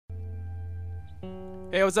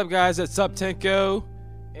Hey, what's up, guys? It's Subtenko,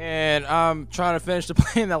 and I'm trying to finish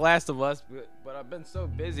playing The Last of Us, but I've been so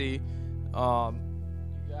busy. You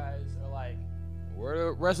guys are like, where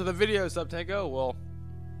the rest of the video, Subtenko? Well,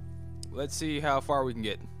 let's see how far we can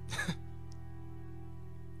get.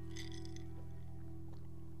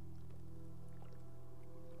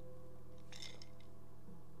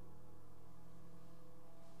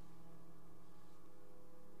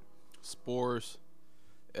 Spores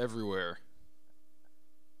everywhere.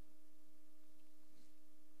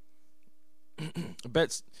 I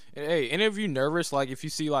bet. Hey, any of you nervous? Like, if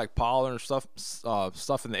you see like pollen or stuff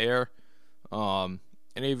in the air,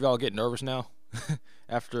 any of y'all get nervous now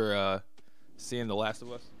after seeing The Last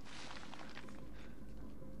of Us?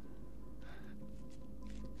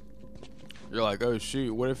 You're like, oh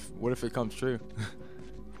shoot, what if it comes true?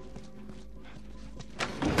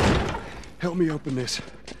 Help me open this.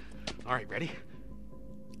 All right, ready?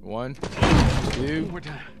 1, 2, One more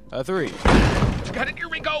time. 3. Got it. Here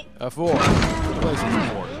we go. 4. Places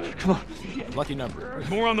 4. Come on. Lucky number. There's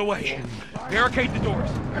more on the way. Barricade the doors.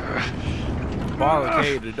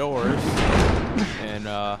 Barricade the doors. And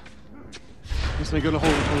This ain't gonna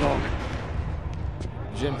hold it for long.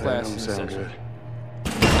 gym That class don't sound session. good.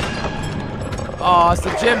 Oh, it's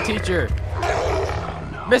the gym teacher.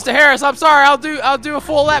 Mr. Harris, I'm sorry. I'll do a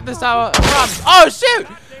full lap this time. I promise. Oh shoot!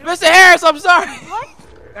 Mr. Harris, I'm sorry. What?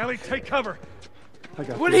 Ellie, take cover. I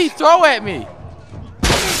got What did he throw at me?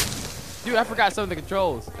 Dude, I forgot some of the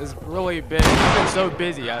controls. It's really been, I've been so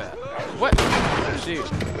busy. What? Oh, shoot.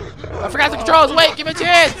 I forgot the controls. Wait, give me a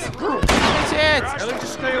chance. Give me a chance. Ellie,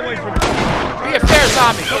 just stay away from me. Be a fair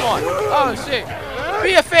zombie. Come on. Oh, shit.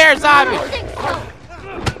 Be a fair zombie.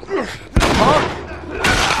 Huh?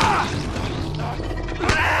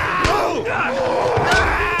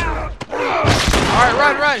 All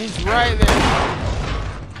right, run. He's right there.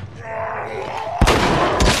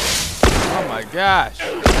 Oh my gosh.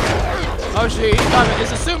 Oh shit, he's coming.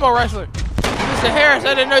 It's a sumo wrestler. Mr. Harris,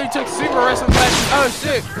 I didn't know you took sumo wrestling classes. Oh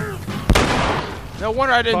shit. No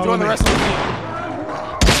wonder I didn't join the wrestling team.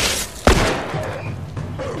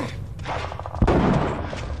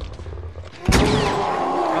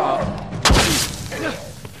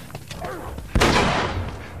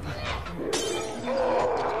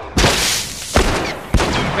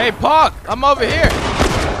 Hey, Pog, I'm over here.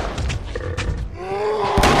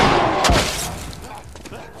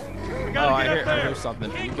 Oh, I hear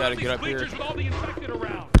something. You gotta get up here.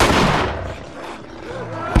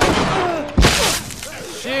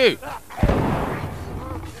 Shoot! I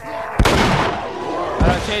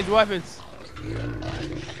don't change weapons.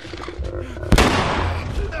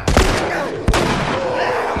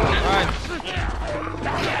 Run.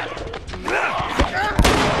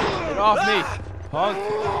 Get off me, punk.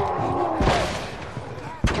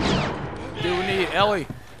 Do we need Ellie?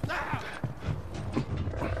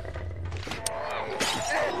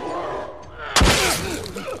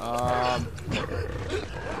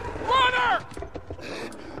 Runner!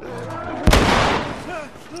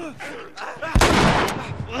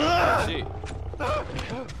 Shoot.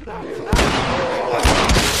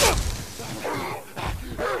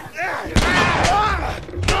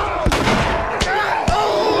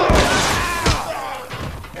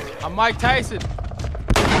 I'm Mike Tyson.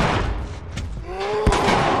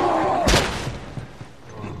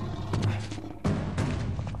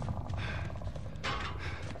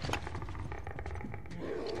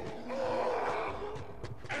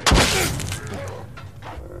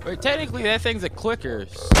 Wait, technically that thing's a clicker.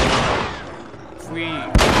 If we... Then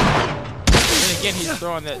again, he's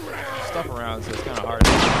throwing that stuff around, so it's kind of hard.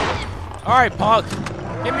 Alright, punk.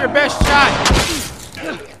 Give me your best shot.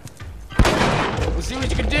 Let's see what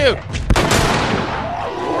you can do.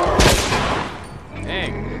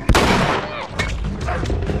 Dang.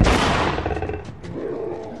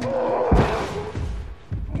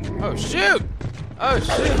 Oh, shoot. Oh,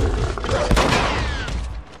 shoot.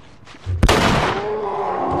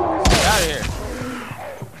 Out of here.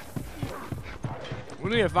 We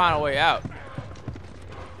need to find a way out.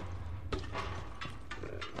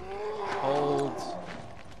 Hold.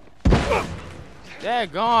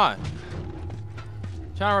 Daggone.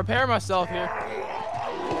 Trying to repair myself here.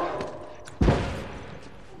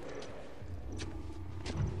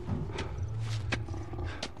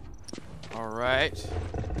 All right.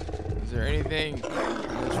 Is there anything in this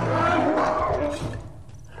room?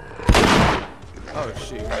 Oh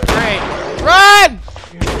shoot. Great. Run!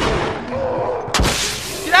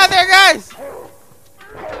 Get out there, guys!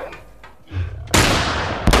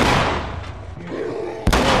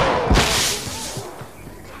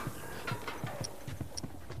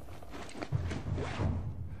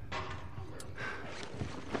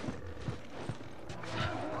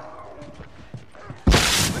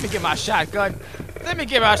 Let me get my shotgun. Let me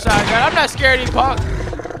get my shotgun. I'm not scared of you, punk.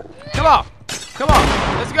 Come on. Come on.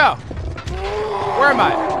 Let's go. Where am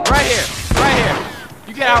I? Right here. Right here.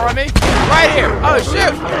 You can outrun me. Right here. Oh,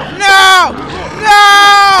 shoot. No!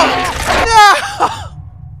 No! No!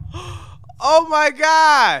 Oh, my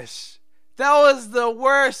gosh. That was the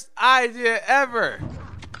worst idea ever.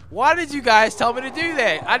 Why did you guys tell me to do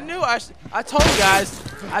that? I knew I told you guys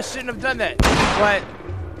I shouldn't have done that. But,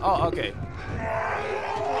 oh, okay.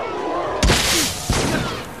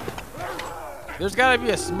 There's got to be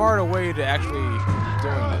a smarter way to actually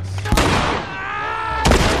doing this.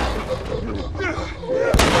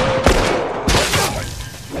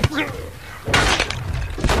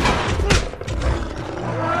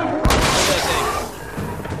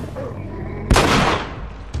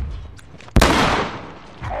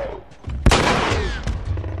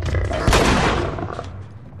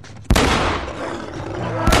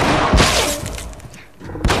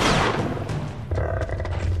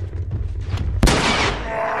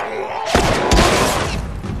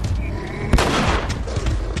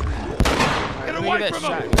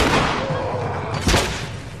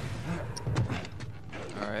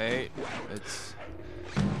 Alright, let's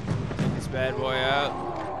take this bad boy out.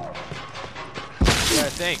 You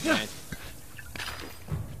gotta think, man.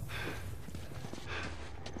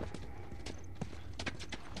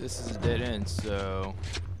 This is a dead end, so.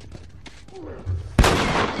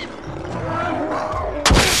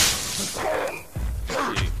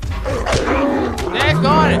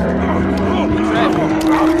 Daggone it! He trapped me.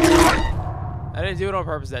 I didn't do it on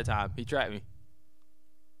purpose that time. He trapped me.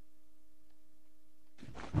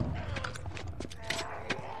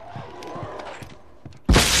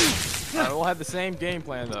 Alright, we'll have the same game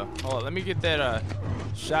plan though. Hold on, let me get that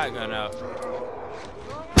shotgun out.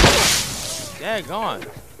 Daggone.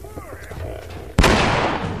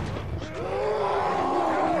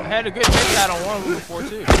 I had a good headshot on one before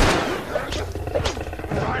too.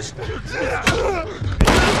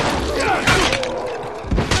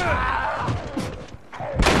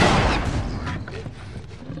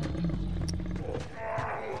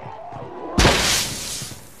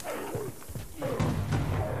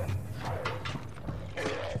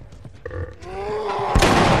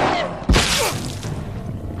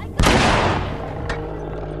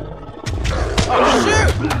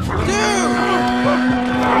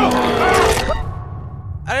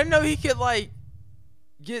 I didn't know he could, like,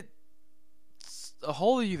 get a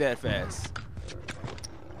hold of you that fast.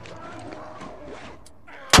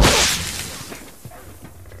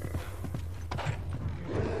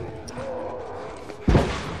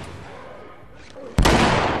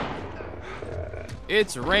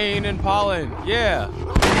 It's rain and pollen, yeah.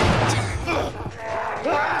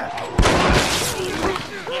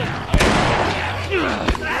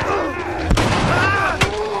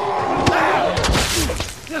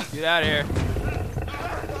 Get out of here.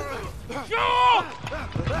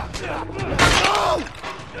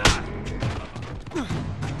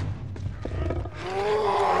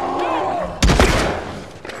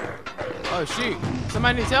 Oh shoot.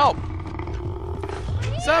 Somebody needs help.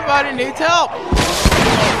 Somebody needs help.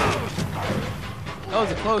 That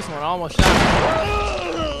was a close one. I almost shot him.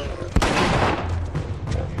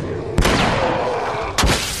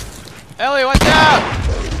 Ellie, watch out!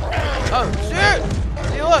 Oh shoot!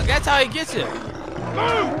 See, look, that's how he gets it.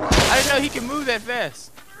 I didn't know he could move that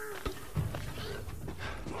fast.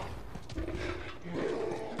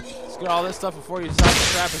 Let's get all this stuff before you decide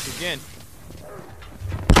to trap us again.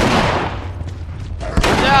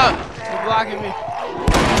 Watch out! You're blocking me.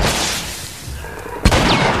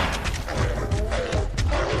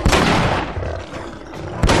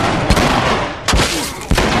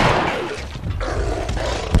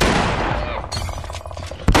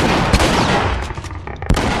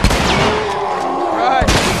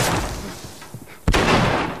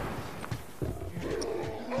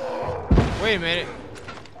 Wait a minute.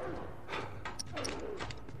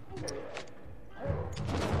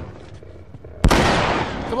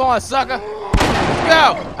 Come on, sucker. Let's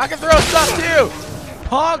go. I can throw stuff too.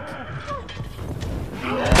 Punk.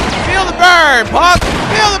 Feel the burn, punk.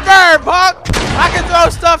 Feel the burn, punk. I can throw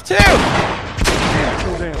stuff too.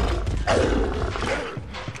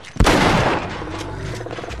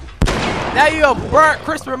 Now you a burnt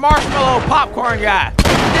crispy marshmallow popcorn guy.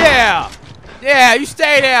 Yeah. Yeah, you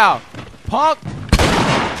stay down. Punk!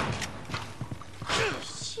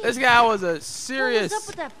 This guy was a serious. What was up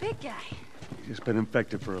with that big guy? He's been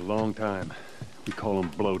infected for a long time. We call them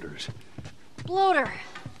bloaters. Bloater.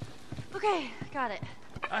 Okay, got it.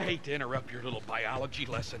 I hate to interrupt your little biology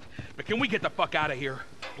lesson, but can we get the fuck out of here,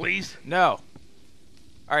 please? No.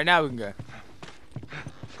 All right, now we can go.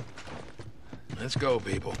 Let's go,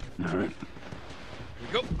 people. All right. Here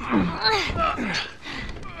we go.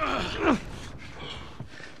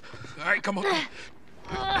 All right, come on.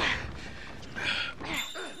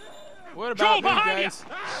 What about me, behind guys?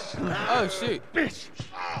 Oh, shoot. Bitch.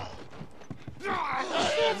 I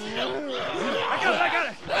got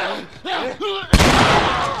it.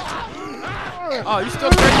 Oh, you still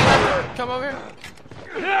crazy? Come over here.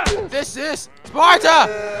 This is Sparta!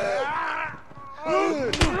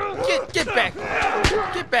 Get back.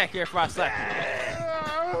 Get back here for a second.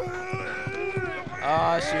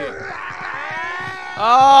 Oh, shit.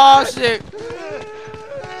 Oh, shit.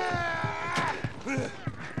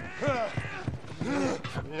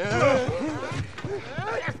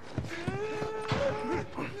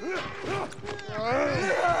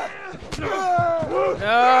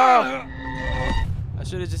 No! I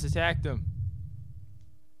should have just attacked him.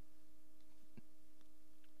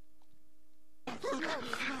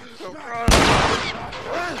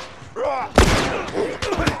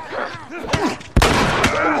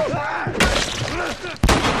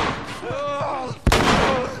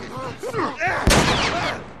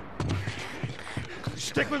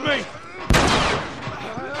 Stick with me.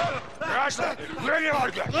 Ashley, bring it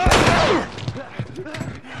on back.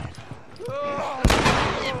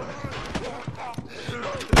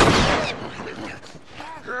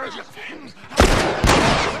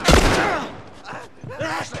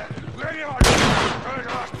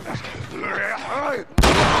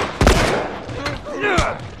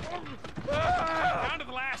 Down to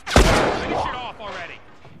the last. Finish it off already.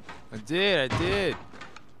 I did.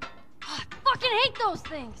 I fucking hate those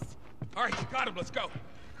things. All right, you got him. Let's go.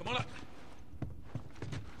 Come on up.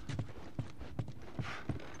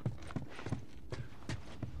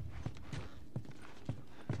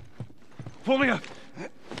 Pull me up.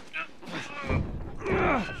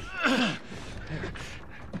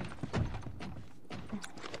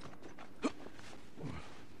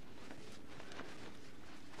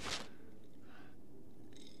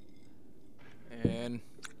 And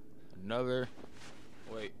another.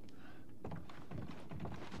 Wait.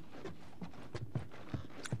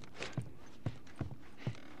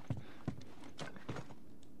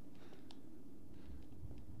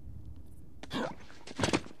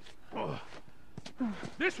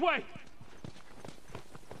 This way.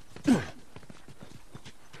 We're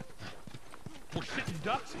sitting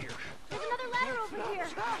ducks here. There's another ladder over here.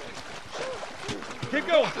 Keep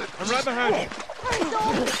going. I'm right behind you.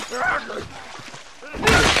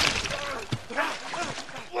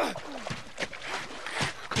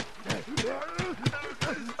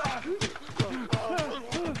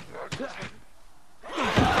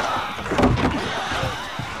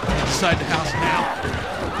 Inside the house now.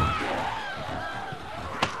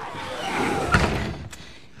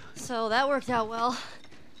 So that worked out well.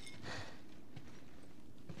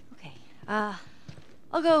 Okay, I'll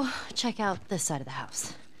go check out this side of the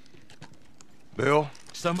house. Bill?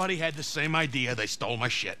 Somebody had the same idea. They stole my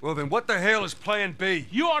shit. Well, then what the hell is plan B?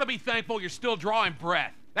 You ought to be thankful you're still drawing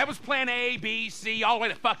breath. That was plan A, B, C, all the way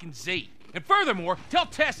to fucking Z. And furthermore, tell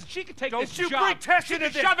Tess that she can take this job. Don't you bring Tess into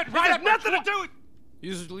this! Shove it right This up has nothing her to do with...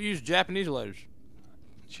 Use Japanese letters.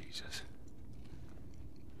 Jesus.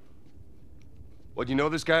 What, you know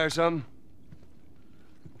this guy or something?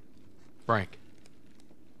 Frank.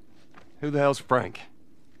 Who the hell's Frank?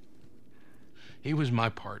 He was my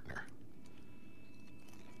partner.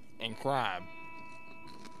 In crime.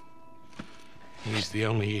 He's the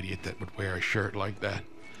only idiot that would wear a shirt like that.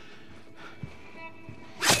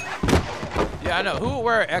 Yeah, I know. Who would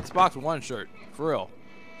wear an Xbox One shirt? For real.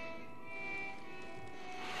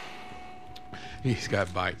 He's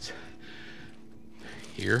got bites.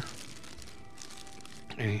 Here.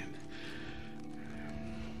 And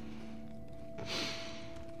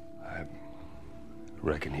I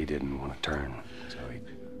reckon he didn't want to turn, so he...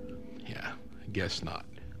 yeah, I guess not.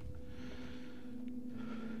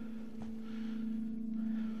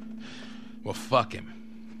 Well, fuck him.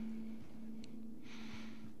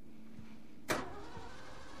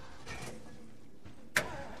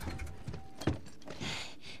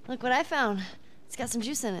 Look what I found. It's got some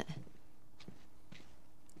juice in it.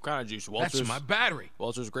 What kind of juice? Walters? That's my battery.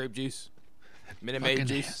 Walters grape juice? Minute Maid Fucking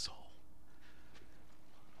juice? asshole.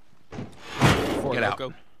 Four Get out.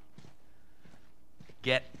 Loko?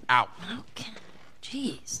 Get out. Okay.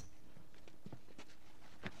 Jeez.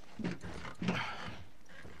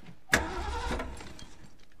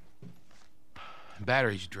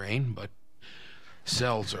 Battery's drained, but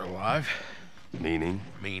cells are alive. Meaning?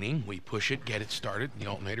 Meaning, we push it, get it started, and the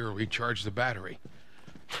alternator will recharge the battery.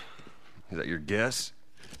 Is that your guess?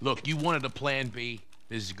 Look, you wanted a plan B.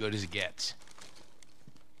 This is as good as it gets.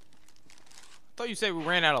 I thought you said we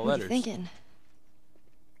ran out of What are letters. you thinking?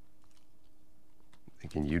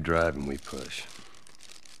 Thinking you drive and we push.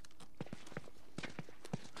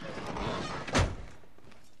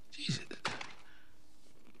 Jesus.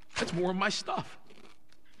 That's more of my stuff.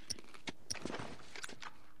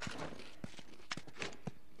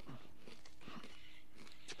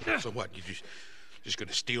 So what, you just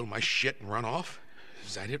gonna steal my shit and run off?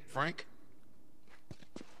 Is that it, Frank?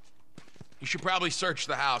 You should probably search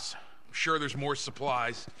the house. I'm sure there's more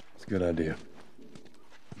supplies. It's a good idea.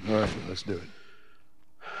 All right, let's do it.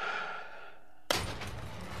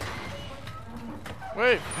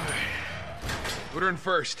 Wait. Put her in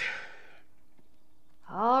first.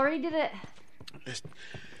 Already did it. Just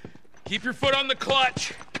keep your foot on the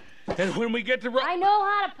clutch. And when we get to I know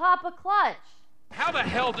how to pop a clutch. how the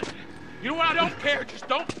hell did... You know what? I don't care. Just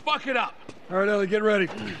don't fuck it up. All right, Ellie, get ready.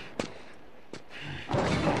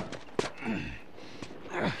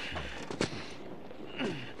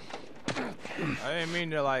 I didn't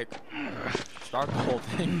mean to, like, start the whole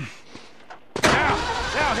thing.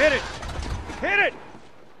 Now, hit it! Hit it!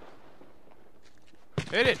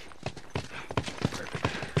 Hit it.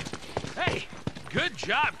 Hey, good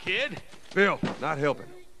job, kid. Bill, not helping.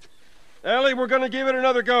 Ellie, we're gonna give it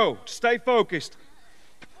another go. Stay focused.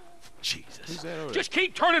 Jesus. Just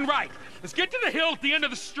keep turning right. Let's get to the hill at the end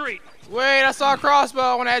of the street. Wait, I saw a crossbow.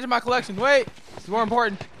 I want to add to my collection. Wait, it's more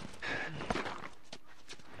important.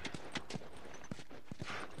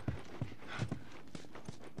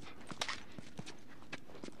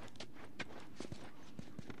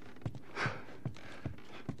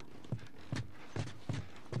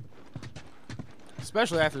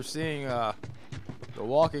 Especially after seeing The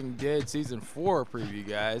Walking Dead Season 4 preview,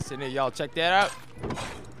 guys. Any of y'all check that out?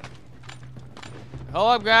 Hold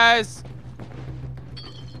up, guys.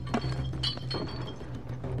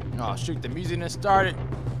 Oh, shoot, the music has started.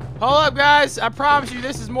 Hold up, guys. I promise you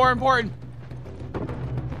this is more important.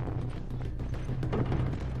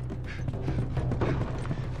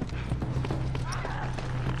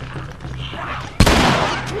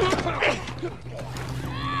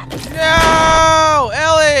 No!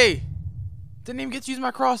 Ellie! Didn't even get to use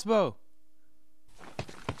my crossbow.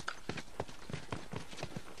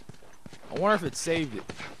 I wonder if it saved it.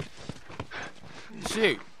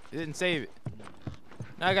 Shoot, it didn't save it.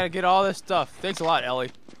 Now I gotta get all this stuff. Thanks a lot, Ellie.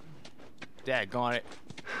 Daggone it.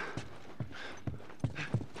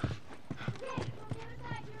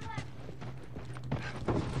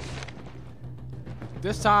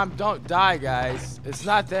 This time, don't die, guys. It's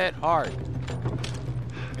not that hard.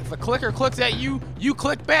 If a clicker clicks at you, you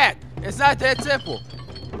click back. It's not that simple.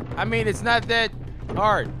 I mean, it's not that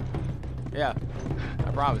hard. Yeah,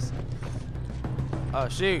 I promise. Oh,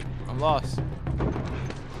 shoot. I'm lost.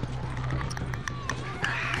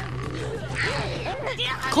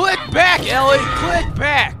 Click back, Ellie! Click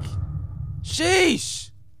back!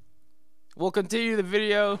 Sheesh! We'll continue the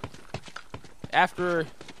video after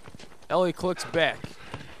Ellie clicks back.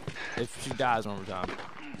 If she dies one more time.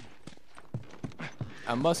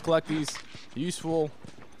 I must collect these useful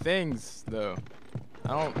things, though. I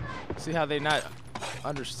don't see how they not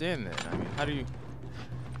understand that. I mean, how do you...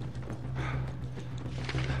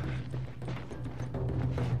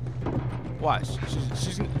 Watch.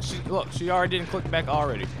 She's look, she already didn't click back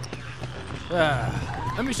already.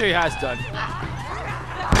 Let me show you how it's done.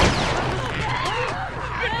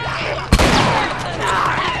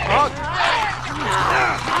 Oh.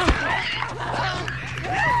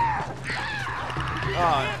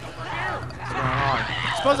 What's going on?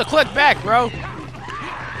 You're supposed to click back, bro.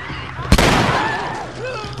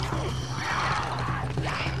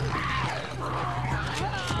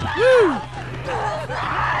 Woo!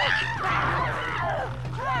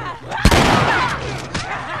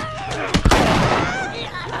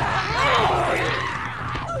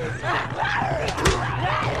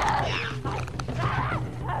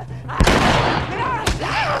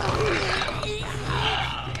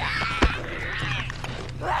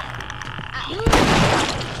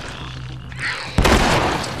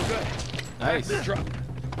 Nice.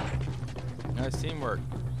 Nice teamwork.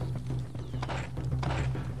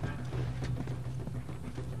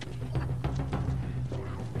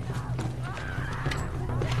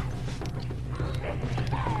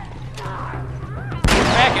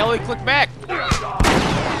 Back, Ellie, click back.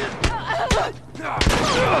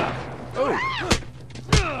 Oh.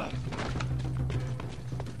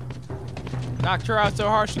 Knocked her out so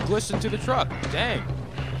hard she glitched into the truck. Dang.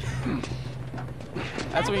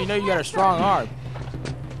 That's when you know you got a strong arm.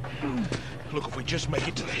 Look, if we just make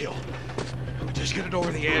it to the hill, we just get it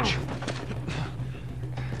over the edge.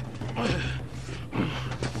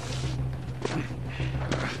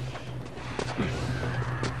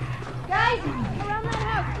 Guys, around that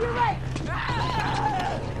house, to your right.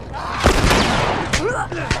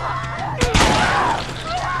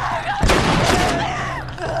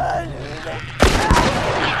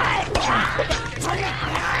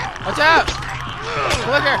 Watch out!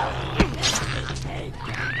 Clicker!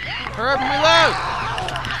 Hurry up and reload!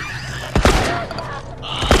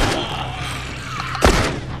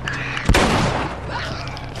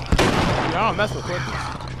 Yeah, I don't mess with clickers.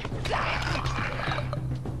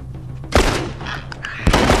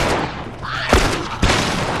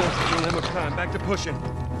 Don't have much time. Back to pushing.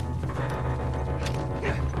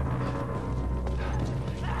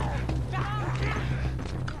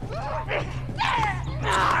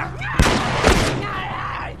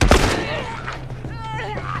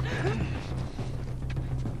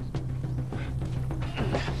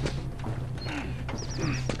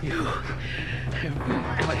 You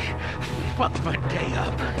really fucked my day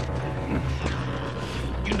up.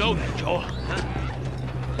 You know that, Joel, huh?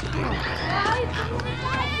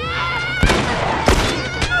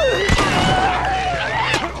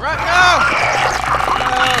 Right now!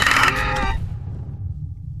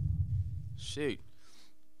 Shoot.